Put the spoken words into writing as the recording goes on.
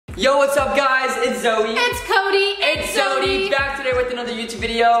Yo, what's up guys? It's Zoe. It's Cody. It's Zoe. Back today with another YouTube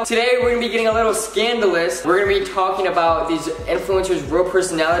video. Today we're gonna be getting a little scandalous. We're gonna be talking about these influencers' real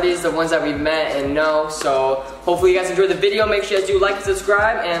personalities, the ones that we've met and know. So hopefully you guys enjoyed the video. Make sure you guys do like and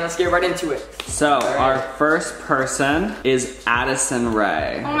subscribe, and let's get right into it. So our first person is Addison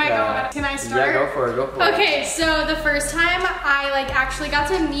Rae. Oh my god, can I start? Yeah, go for it, go for it. Okay, so the first time I actually got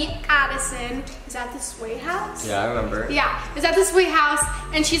to meet Addison is at the Sway House. Yeah, I remember. Yeah, it was at the Sway House,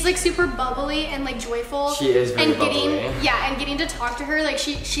 and she's super bubbly and joyful. She is very bubbly. And getting to talk to her,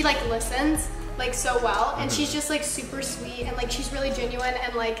 she listens so well, and she's just super sweet, and she's really genuine,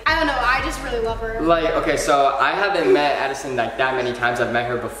 and I don't know, I just really love her. Okay, so I haven't met Addison that many times. I've met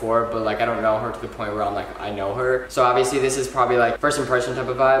her before, but I don't know her to the point where I know her. So obviously this is probably first impression type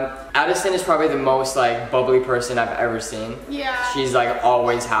of vibe. Addison is probably the most bubbly person I've ever seen. Yeah. She's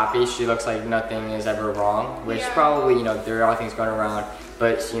always happy. She looks like nothing is ever wrong, which probably, there are things going around.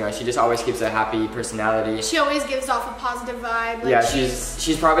 But she just always keeps a happy personality. She always gives off a positive vibe. Yeah,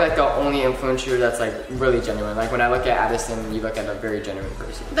 she's probably the only influencer that's really genuine. When I look at Addison, you look at a very genuine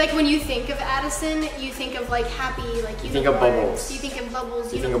person. When you think of Addison, you think of happy, you think of bubbles. You think of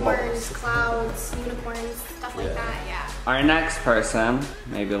bubbles, you unicorns, clouds, unicorns, stuff like that. Yeah. Our next person,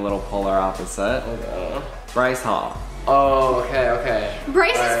 maybe a little polar opposite. Okay. Bryce Hall. Oh, okay.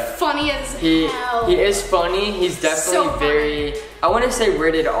 Bryce is funny as hell. He is funny. He's definitely so very, I want to say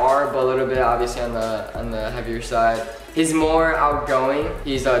rated R, but a little bit obviously on the heavier side. He's more outgoing.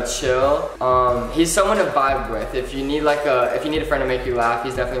 He's chill. He's someone to vibe with. If you need if you need a friend to make you laugh,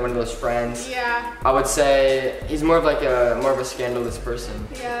 he's definitely one of those friends. Yeah. I would say he's more of a scandalous person.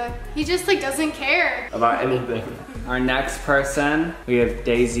 Yeah. He just doesn't care about anything. Our next person, we have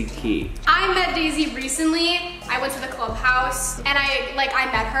Daisy Key. I met Daisy recently. I went to the clubhouse, and I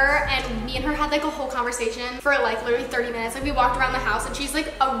met her, and me and her had a whole conversation for literally 30 minutes. We walked around the house, and she's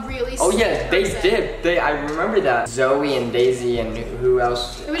a really sweet yeah, they person. did. I remember that. Zoe and Daisy and who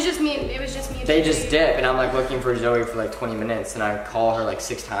else? It was just me. It was just me. And they Daisy. just dip, and I'm looking for Zoe for 20 minutes, and I call her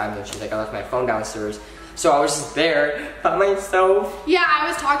 6 times, and she's I left my phone downstairs. So I was just there by myself. Yeah, I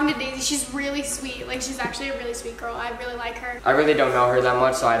was talking to Daisy. She's really sweet. She's actually a really sweet girl. I really like her. I really don't know her that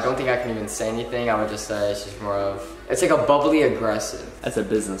much, so I don't think I can even say anything. I would just say she's more of, it's a bubbly aggressive. That's a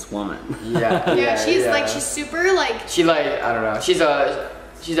businesswoman. Yeah. She's super She I don't know. She's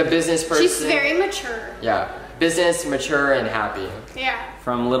a business person. She's very mature. Yeah. Business, mature, and happy. Yeah.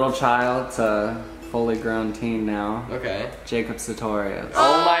 From little child to fully grown teen now. Okay. Jacob Sartorius.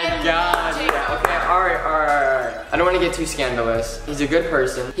 Oh my god. Yeah, okay, alright. I don't want to get too scandalous. He's a good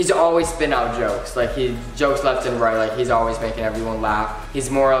person. He's always spin out jokes. He jokes left and right. He's always making everyone laugh. He's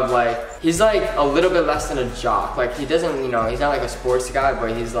more of he's a little bit less than a jock. He doesn't, he's not a sports guy,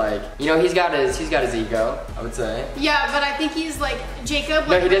 but he's he's got his ego, I would say. Yeah, but I think he's Jacob.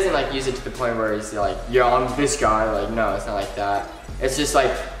 No, he doesn't use it to the point where he's yo, I'm this guy. No, it's not like that. It's just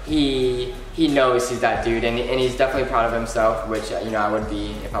he knows he's that dude, and he's definitely proud of himself, which I would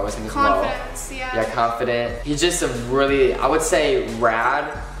be if I was him as well. Confidence, yeah. Yeah, confident. He's just a really, I would say,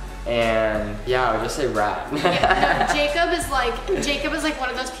 rad, and yeah, I would just say rad. Yeah, no, Jacob is one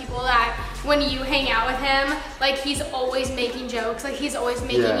of those people that when you hang out with him, he's always making jokes, he's always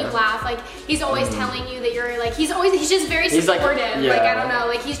making you laugh, he's always telling you that you're he's just very supportive. I don't know,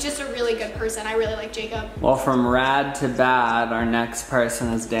 he's just a really good person. I really like Jacob. Well, from rad to bad, our next person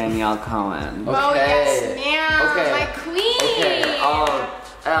is Danielle Cohen. Okay. Oh yes, ma'am, my queen. Okay.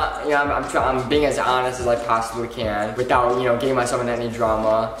 I'm being as honest as I possibly can without, getting myself into any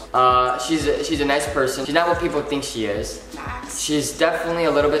drama. She's a nice person. She's not what people think she is. Facts. She's definitely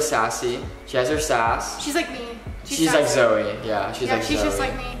a little bit sassy. She has her sass. She's like me. She's like Zoe. Yeah, she's she's Zoe. just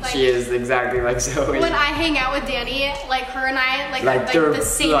like me. She is exactly like Zoe. When I hang out with Danny, her and I, are the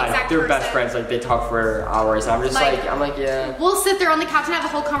same exact they're person. best friends. They talk for hours. I'm just yeah. We'll sit there on the couch and have a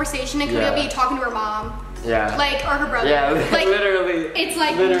whole conversation, and Cody will be talking to her mom. Yeah. Or her brother. Yeah, literally. It's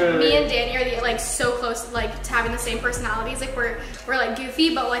me and Danny are so close to having the same personalities. We're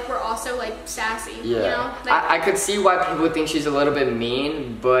goofy, but we're also sassy. Yeah. I could see why people think she's a little bit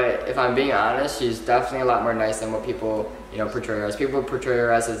mean, but if I'm being honest, she's definitely a lot more nice than what people portray her as. People portray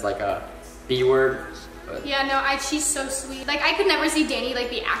her as a B word. Yeah, no, she's so sweet. I could never see Danny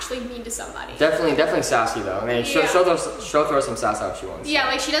be actually mean to somebody. Definitely sassy though. I mean, she'll throw some sass out if she wants.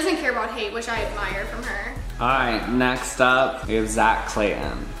 Yeah, she doesn't care about hate, which I admire from her. All right, next up we have Zach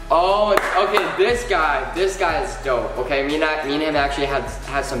Clayton. Oh, okay, this guy is dope. Okay, me and him actually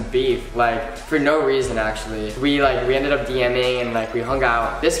had some beef, for no reason actually. We ended up DMing and we hung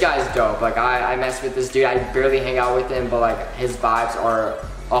out. This guy's dope. I mess with this dude. I barely hang out with him, but his vibes are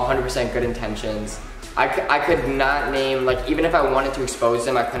 100% good intentions. I could not name, like, even if I wanted to expose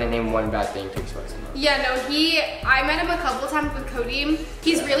him, I couldn't name one bad thing to expose him. Yeah, no, I met him a couple times with Cody.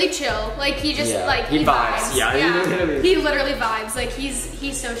 He's really chill. Like, he just, like, he vibes. Yeah, he literally vibes. Like,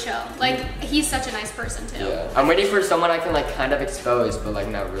 he's so chill. Like, he's such a nice person, too. Yeah. I'm waiting for someone I can, like, kind of expose, but, like,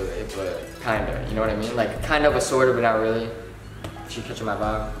 not really, but kind of. You know what I mean? Like, kind of, a sort of, but not really. Is she catching my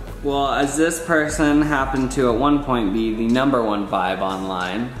vibe? Well, as this person happened to at one point be the #1 vibe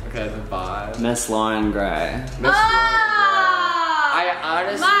online. Okay, the vibe. Miss Lauren Gray. I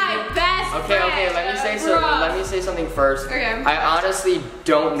honestly. My best friend. Okay. Let me say something first. Okay. I honestly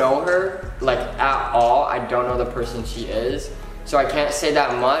don't know her, like, at all. I don't know the person she is, so I can't say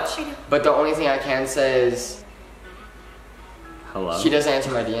that much. But the only thing I can say is, hello. she doesn't answer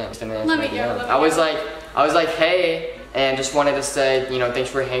my DMs. Let me go. I was like, hey. And just wanted to say, you know, thanks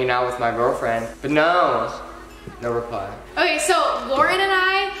for hanging out with my girlfriend. But no reply. Okay, so Lauren and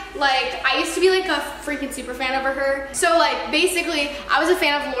I used to be like a freaking super fan of her. So like basically, I was a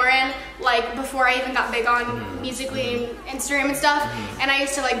fan of Lauren like before I even got big on Musically and Instagram and stuff. And I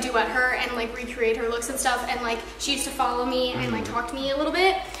used to like duet her and like recreate her looks and stuff. And like she used to follow me and like talk to me a little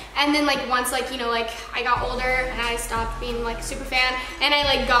bit. And then like once like, you know, like I got older and I stopped being like a super fan and I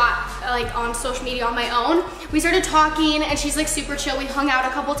like got like on social media on my own. We started talking and she's like super chill. We hung out a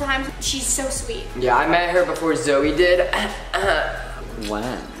couple times. She's so sweet. Yeah, I met her before Zoe did.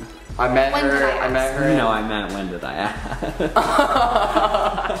 When? I met When her. did I I met her. No, I meant when did I ask?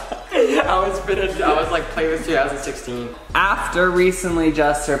 I was like playing with 2016. After recently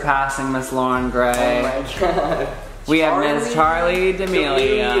just surpassing Miss Lauren Gray. Oh my god. We have Ms. Charlie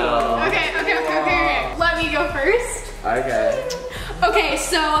D'Amelio. Okay. Let me go first. Okay. Okay,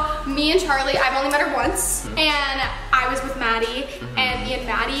 so me and Charlie, I've only met her once, and I was with Maddie, and me and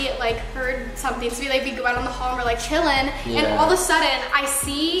Maddie like heard something. So we go out on the hall and we're like chilling, and all of a sudden I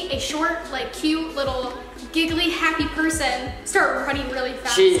see a short, like cute little giggly, happy person start running really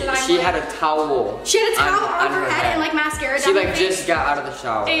fast. She like, had a towel. She had a towel on her head and like mascara down She her like face. just got out of the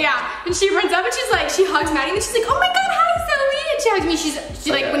shower. Yeah, and she runs up and she hugs Maddie and she's like, oh my god, hi Zoe, and she hugs me. She's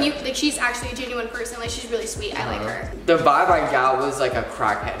like when you like she's actually a genuine person. Like she's really sweet. I like her. The vibe I got was like a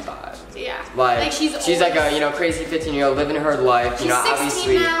crackhead vibe. Yeah. Like she's like a, you know, crazy 15-year-old living her life. She's you know, 16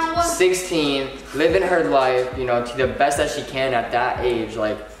 obviously now. 16, living her life, you know, to the best that she can at that age.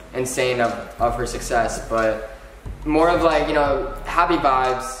 Like insane of her success, but more of like, you know, happy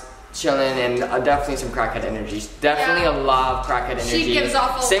vibes, chilling, and definitely some crackhead energy. Definitely a lot of crackhead energy. She gives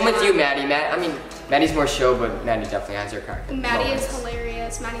off a Same lot. with you, Maddie. Maddie's more show, but Maddie definitely has her crackhead. Maddie moments. is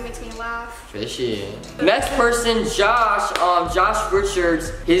hilarious. Maddie makes me laugh. Fishy. Next person, Josh. Josh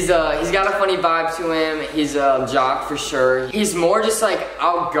Richards. He's got a funny vibe to him. He's a jock for sure. He's more just like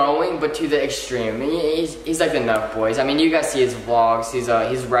outgoing, but to the extreme. He's like the nut boys. I mean, you guys see his vlogs.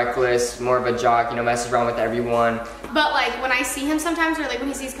 He's reckless, more of a jock. You know, messes around with everyone. But like when I see him sometimes, or like when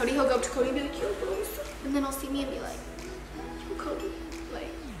he sees Cody, he'll go up to Cody and be like, yo, bro, and then he'll see me and be like, yo, Cody,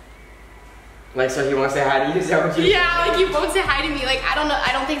 like so he won't say hi to you. Is that what you? Yeah, like he won't say hi to me. Like I don't know.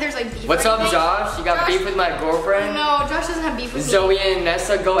 I don't think there's like beef. What's or up, anything. Josh? You got beef with my girlfriend? No, Josh doesn't have beef with me. Zoe and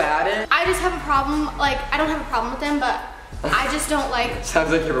Nessa go at it. I just have a problem. Like I don't have a problem with them, but I just don't like.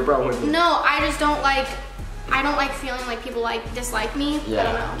 Sounds like you have a problem with me. No, I just don't like. I don't like feeling like people like dislike me. Yeah, I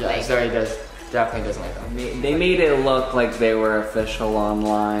don't know. yeah. Like, Zoe definitely doesn't like that. They made it look like they were official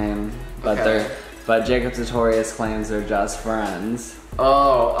online, but but Jacob Sartorius claims they're just friends.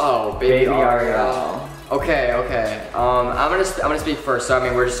 Oh, baby Ario. Ario. Okay. I'm gonna speak first. So I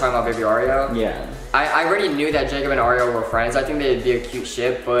mean, we're just talking about baby Ario. Yeah. I already knew that Jacob and Ario were friends. I think they'd be a cute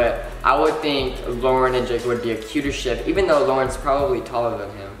ship, but I would think Lauren and Jacob would be a cuter ship, even though Lauren's probably taller than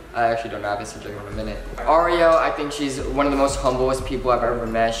him. I actually don't know. I haven't seen Jacob in a minute. Ario, I think she's one of the most humblest people I've ever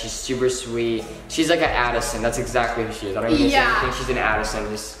met. She's super sweet. She's like an Addison. That's exactly who she is. I don't even think she's an Addison.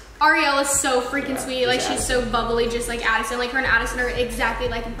 Ariel is so freaking sweet. Like she's Addison. so bubbly, just like Addison. Like her and Addison are exactly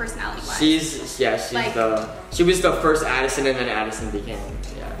like in personality wise. She was the first Addison, and then Addison became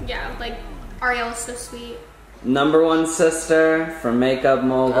Yeah, like Ariel is so sweet. #1 sister, from makeup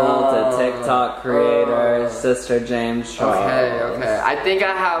mogul to TikTok creator, Sister James Charles. Okay. I think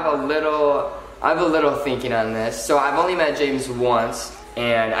I have a little thinking on this. So I've only met James once,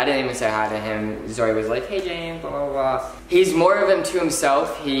 and I didn't even say hi to him. Zoe was like, hey James, blah, blah, blah. He's more of him to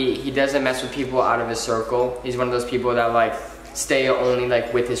himself. He doesn't mess with people out of his circle. He's one of those people that like stay only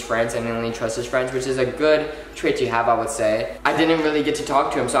like with his friends and only trust his friends, which is a good trait to have, I would say. I didn't really get to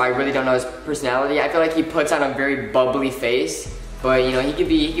talk to him, so I really don't know his personality. I feel like he puts on a very bubbly face, but you know, he could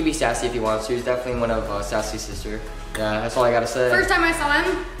be sassy if he wants to. He's definitely one of Sassy's sister. Yeah, that's all I gotta say. First time I saw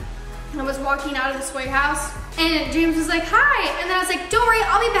him, I was walking out of the Sway house, and James was like, hi, and then I was like, don't worry,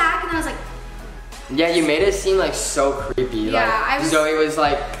 I'll be back, and then I was like, Yeah, you made it seem like so creepy. Yeah, like, Zoe was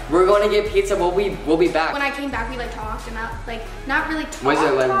like, "We're going to get pizza. We'll be back." When I came back, we like talked and not really talked. Was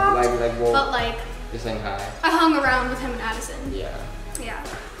it like well, but like just saying hi? I hung around with him and Addison. Yeah. Yeah.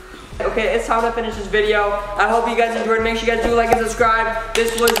 Okay, it's time to finish this video. I hope you guys enjoyed. Make sure you guys do like and subscribe.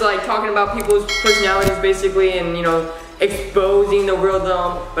 This was like talking about people's personalities basically, and you know, exposing the real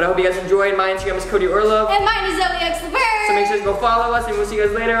them. But I hope you guys enjoyed. My Instagram is Cody Orlove. And mine is Zoe X the Bird. So make sure to go follow us, and we'll see you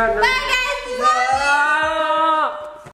guys later. Bye guys.